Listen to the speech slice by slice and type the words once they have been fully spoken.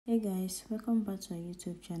Hey guys, welcome back to our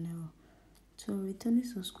YouTube channel. To our returning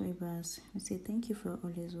subscribers, we say thank you for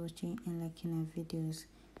always watching and liking our videos.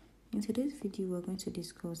 In today's video, we're going to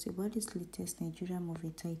discuss about this latest Nigerian movie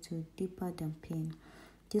titled Deeper Than Pain.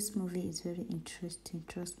 This movie is very interesting,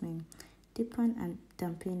 trust me. Deeper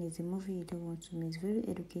Than Pain is a movie you don't want to miss, very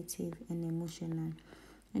educative and emotional.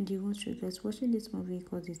 And you won't regret watching this movie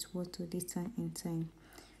because it's worth to this time in time.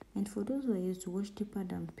 And for those who are used to watch Deeper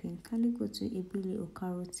Than Pain, kindly go to EBELE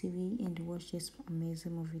OKARO TV and watch this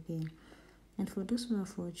amazing movie there. And for those who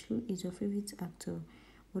have watched, who is your favorite actor?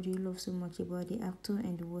 What do you love so much about the actor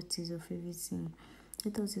and what is your favorite scene?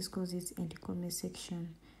 Let us discuss it in the comment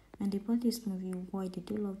section. And about this movie, why did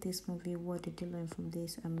you love this movie? What did you learn from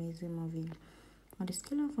this amazing movie? On the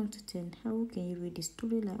scale of 1 to 10, how can you read the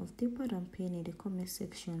storyline of Deeper Than Pain in the comment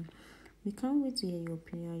section? We can't wait to hear your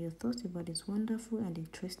opinion, your thoughts about this wonderful and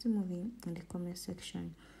interesting movie in the comment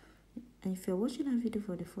section. And if you're watching our video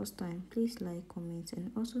for the first time, please like, comment,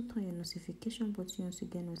 and also turn your notification button to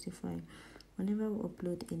get notified whenever we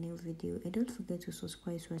upload a new video. And don't forget to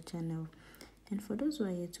subscribe to our channel. And for those who are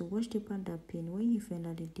here to watch Deeper Than Pain, when you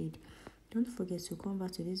finally did, don't forget to come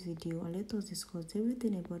back to this video and let us discuss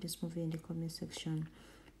everything about this movie in the comment section.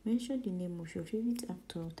 Mention the name of your favorite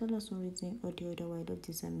actor. Tell us one reason or the other why you love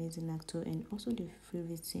this amazing actor and also the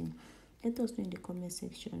favorite scene. Let us know in the comment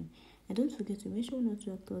section. And don't forget to mention one or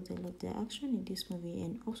two actors that love their action in this movie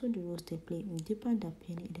and also the roles they play in Deeper Than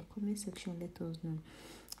Pain in the comment section. Let us know.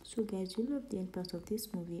 So guys, do you love the end part of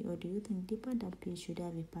this movie or do you think Deeper Than Pain should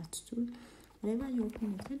have a part 2? Whatever your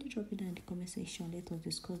opinion, kindly drop it down in the comment section. Let us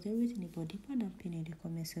discuss everything about Deeper Than Pain in the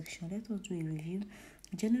comment section. Let us do a review,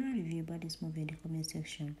 a general review about this movie in the comment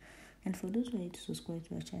section. And for those who are yet to subscribe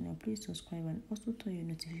to our channel, please subscribe and also turn your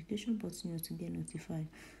notification button to get notified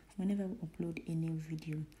whenever we upload a new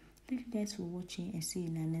video. Thank you guys for watching and see you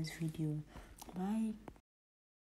in our next video. Bye.